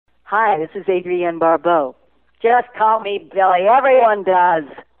Hi, this is Adrienne Barbeau. Just call me Billy. Everyone does.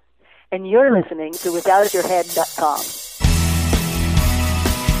 And you're listening to WithoutYourHead.com.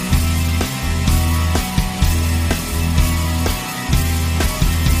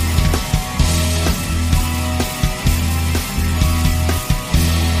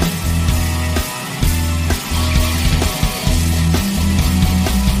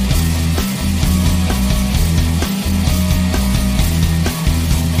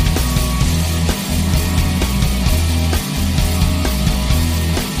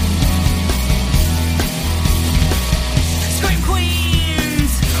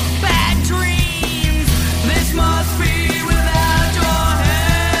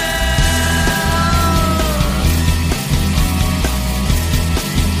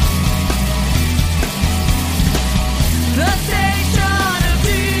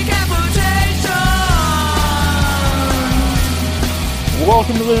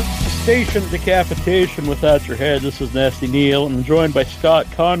 Welcome to the station Decapitation Without Your Head. This is Nasty Neil, and I'm joined by Scott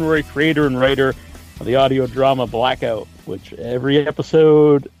Conroy, creator and writer of the audio drama Blackout, which every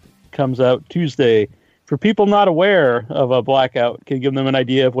episode comes out Tuesday. For people not aware of a Blackout, can you give them an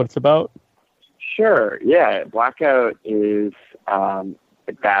idea of what it's about? Sure, yeah. Blackout is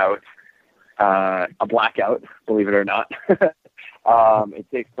about a blackout, believe it or not. It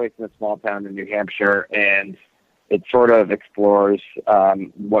takes place in a small town in New Hampshire, and it sort of explores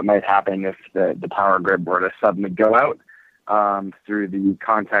what might happen if the power grid were to suddenly go out through the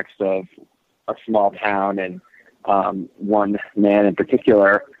context of a small town and one man in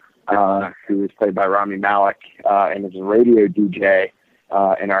particular who is played by Rami Malek and is a radio DJ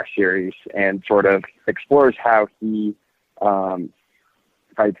in our series, and sort of explores how he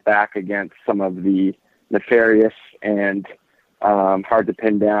fights back against some of the nefarious and hard to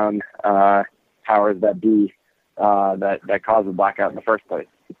pin down powers that be that caused the blackout in the first place.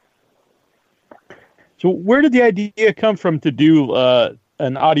 So where did the idea come from to do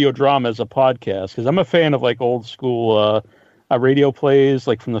an audio drama as a podcast? Because I'm a fan of like old school radio plays,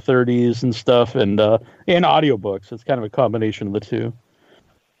 like from the 30s and stuff, and audiobooks. It's kind of a combination of the two.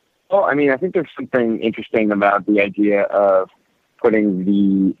 Well, I mean, I think there's something interesting about the idea of putting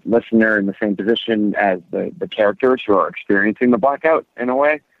the listener in the same position as the characters who are experiencing the blackout in a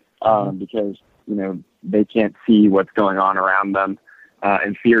way, because, you know, they can't see what's going on around them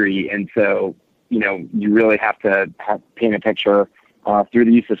in theory. And so, you know, you really have to paint a picture through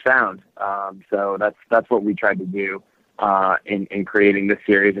the use of sound. So that's what we tried to do in creating this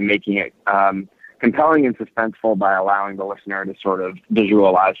series and making it compelling and suspenseful by allowing the listener to sort of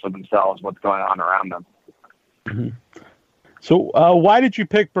visualize for themselves what's going on around them. Mm-hmm. So why did you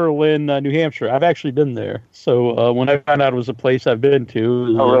pick Berlin, New Hampshire? I've actually been there. So when I found out it was a place I've been to,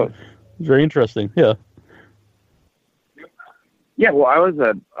 it was very interesting. Yeah. Yeah, well, I was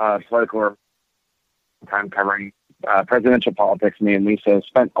a political time covering presidential politics mainly, so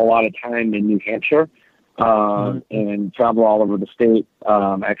spent a lot of time in New Hampshire and traveled all over the state.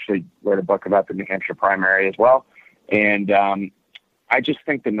 Actually wrote a book about the New Hampshire primary as well. And I just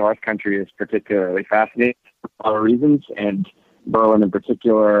think the North Country is particularly fascinating for a lot of reasons. And Berlin in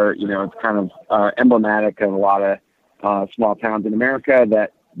particular, you know, it's kind of emblematic of a lot of small towns in America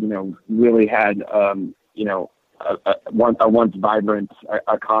that, you know, really had, you know, a once vibrant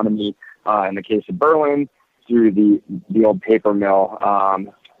economy. In the case of Berlin, through the old paper mill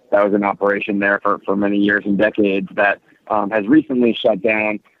that was in operation there for many years and decades, that has recently shut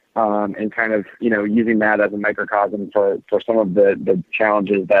down, and kind of, you know, using that as a microcosm for some of the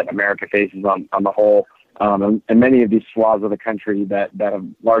challenges that America faces on the whole, and many of these swaths of the country that have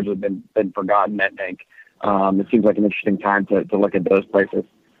largely been forgotten, I think. It seems like an interesting time to look at those places.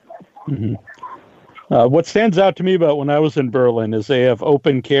 Mm-hmm. What stands out to me about when I was in Berlin is they have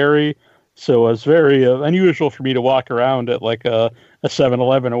open carry. So it's very unusual for me to walk around at like a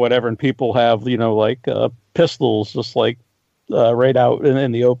 7-Eleven or whatever, and people have, you know, like pistols just like right out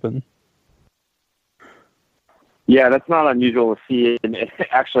in the open. Yeah, that's not unusual to see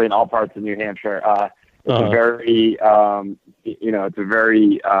actually in all parts of New Hampshire. It's a very, you know, it's a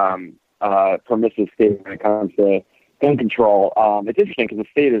very permissive state when it comes to gun control. It's interesting because the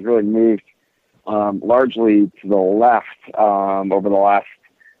state has really moved largely to the left over the last,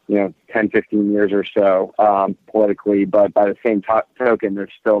 you know, 10, 15 years or so politically, but by the same token,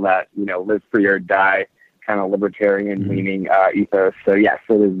 there's still that, you know, live free or die kind of libertarian leaning ethos. So yes,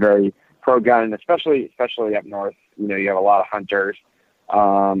 it is very pro-gun, especially up north. You know, you have a lot of hunters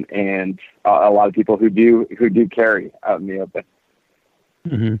and a lot of people who do carry out in the open.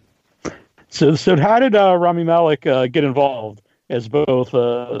 Mm-hmm. So how did Rami Malek get involved as both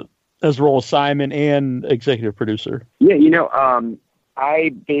as role of Simon and executive producer? Yeah, you know,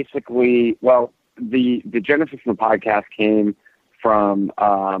 I basically, well, the genesis of the podcast came from,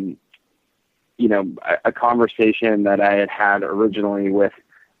 a conversation that I had originally with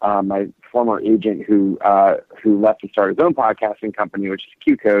my former agent who left to start his own podcasting company, which is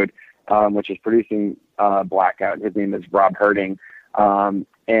Q Code, which is producing Blackout. His name is Rob Herding. And,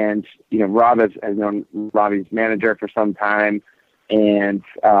 Rob has known Robbie's manager for some time and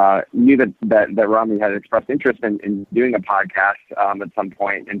knew that Rami had expressed interest in doing a podcast at some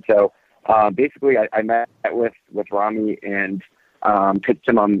point. And so basically I met with Rami and pitched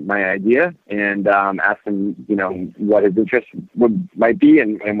him on my idea and asked him, what his interest might be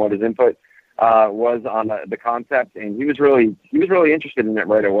and what his input was on the concept. And he was really interested in it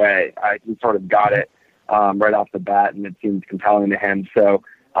right away. He sort of got it right off the bat, and it seemed compelling to him. So,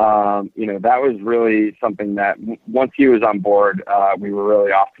 that was really something that once he was on board, we were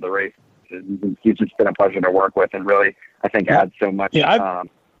really off to the races. He's just been a pleasure to work with and really, I think, adds so much to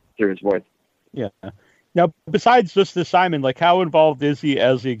his voice. Yeah. Now, besides just the Simon, how involved is he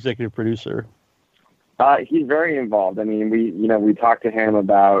as the executive producer? He's very involved. I mean, we talked to him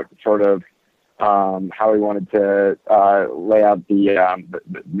about sort of how he wanted to lay out the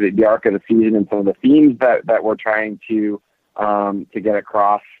arc of the season and some of the themes that we're trying to get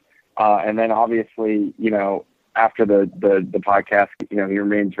across. And then obviously, after the podcast, he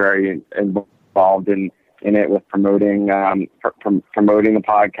remains very involved in it with promoting the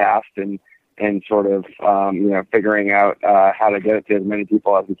podcast and sort of, figuring out how to get it to as many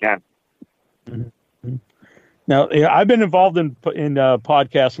people as we can. Mm-hmm. Now, I've been involved in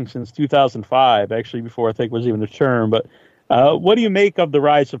podcasting since 2005, actually, before I think was even a term. But what do you make of the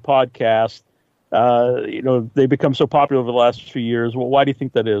rise of podcasts? They become so popular over the last few years. Well, why do you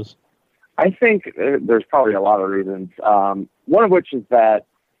think that is? I think there's probably a lot of reasons. One of which is that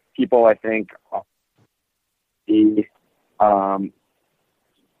people, I think, it's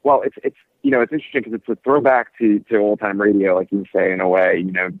interesting because it's a throwback to old time radio, like you say, in a way,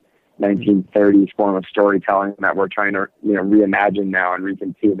 1930s form of storytelling that we're trying to, reimagine now and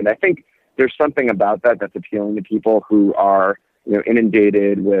reconceive. And I think there's something about that that's appealing to people who are,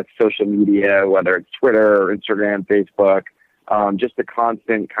 inundated with social media, whether it's Twitter or Instagram, Facebook, just the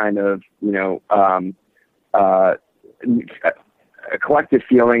constant kind of, a collective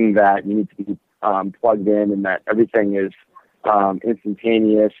feeling that you need to be plugged in and that everything is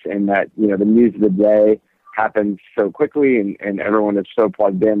instantaneous and that, the news of the day happens so quickly and everyone is so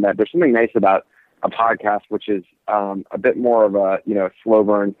plugged in that there's something nice about a podcast, which is a bit more of a, slow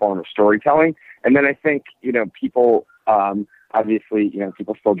burn form of storytelling. And then I think, people, obviously,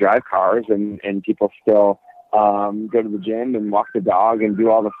 people still drive cars and people still go to the gym and walk the dog and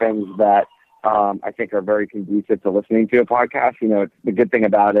do all the things that I think are very conducive to listening to a podcast. It's the good thing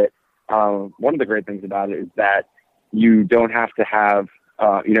about it. One of the great things about it is that you don't have to have,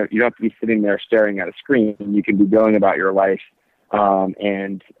 you don't have to be sitting there staring at a screen. You can be going about your life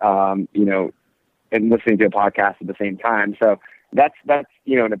and listening to a podcast at the same time. So that's an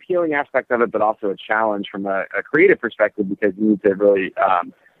appealing aspect of it, but also a challenge from a creative perspective because you need to really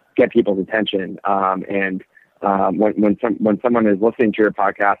get people's attention. When someone is listening to your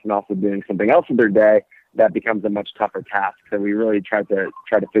podcast and also doing something else with their day, that becomes a much tougher task. So we really tried to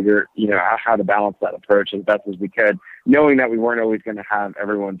figure, how to balance that approach as best as we could, knowing that we weren't always going to have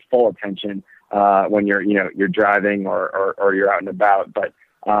everyone's full attention when you're driving or you're out and about. But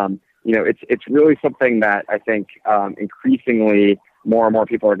it's really something that I think increasingly more and more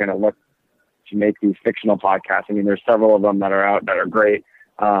people are going to look to make these fictional podcasts. I mean, there's several of them that are out that are great,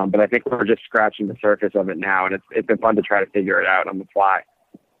 but I think we're just scratching the surface of it now, and it's been fun to try to figure it out on the fly.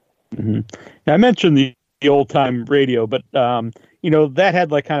 Mm-hmm. Now, I mentioned the old time radio, but that had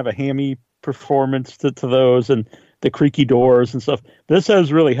kind of a hammy performance to those and the creaky doors and stuff. This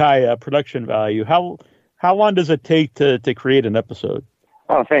has really high production value. How long does it take to create an episode?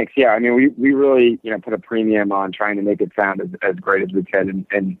 Oh, thanks. Yeah, I mean, we really put a premium on trying to make it sound as great as we could,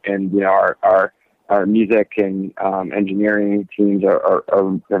 and our music and engineering teams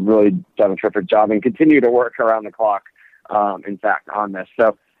have really done a terrific job and continue to work around the clock. In fact, on this.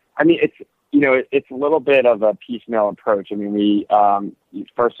 So, I mean, it's a little bit of a piecemeal approach. I mean, we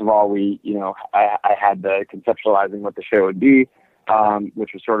first of all, I had the conceptualizing what the show would be,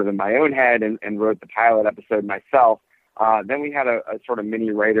 which was sort of in my own head, and wrote the pilot episode myself. Then we had a sort of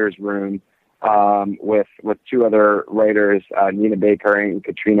mini writer's room with two other writers, Nina Baker and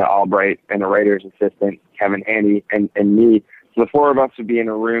Katrina Albright, and a writer's assistant, Kevin Handy, and me. So the four of us would be in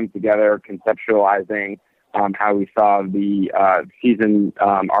a room together conceptualizing how we saw the season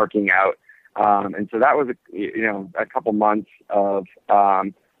arcing out. And so that was, a couple months of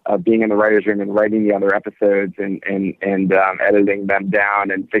being in the writer's room and writing the other episodes and editing them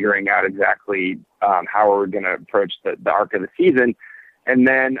down and figuring out exactly how we're going to approach the arc of the season. And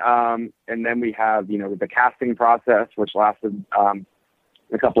then we have, the casting process, which lasted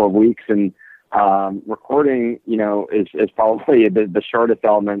a couple of weeks, and recording, is probably the shortest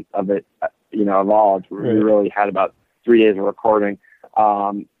element of it, of all. We really had about 3 days of recording.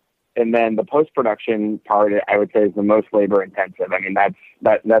 And then the post-production part, I would say, is the most labor intensive. I mean,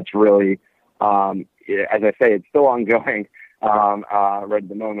 that's really, as I say, it's still ongoing right at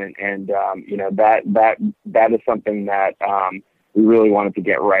the moment. And, that is something that we really wanted to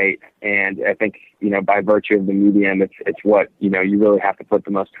get right. And I think, by virtue of the medium, it's what, you really have to put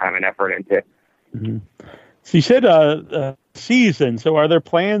the most time and effort into. Mm-hmm. So you said season. So are there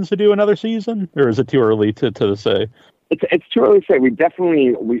plans to do another season, or is it too early to say? It's too early to say. We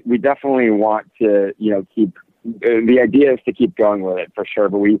definitely want to, keep, the idea is to keep going with it for sure.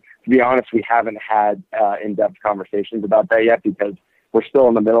 But to be honest, we haven't had in-depth conversations about that yet because we're still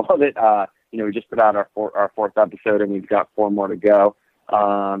in the middle of it. We just put out our fourth episode and we've got 4 more to go.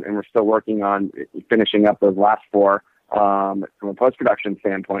 And we're still working on finishing up those last 4 from a post-production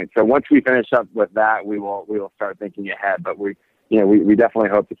standpoint. So once we finish up with that, we will start thinking ahead. But we definitely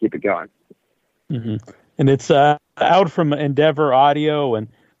hope to keep it going. Mm-hmm. And it's out from Endeavor Audio. And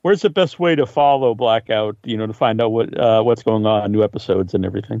where's the best way to follow Blackout, to find out what's going on, new episodes and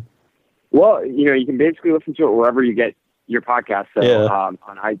everything? Well, you can basically listen to it wherever you get your podcast. So on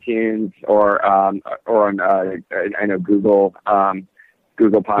iTunes or on I know Google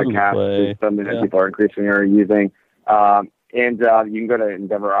Podcasts is something that people are increasingly using. And you can go to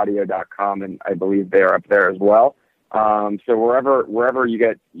EndeavorAudio.com, and I believe they're up there as well. So wherever you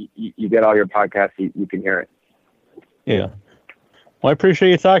get all your podcasts, you can hear it. Yeah. Well, I appreciate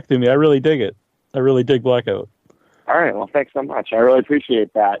you talking to me. I really dig it. I really dig Blackout. All right. Well, thanks so much. I really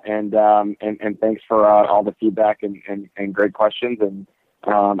appreciate that. And thanks for all the feedback and great questions. And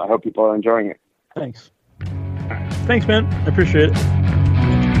I hope people are enjoying it. Thanks. Thanks, man. I appreciate it.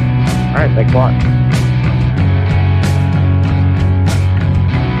 All right. Thanks a lot.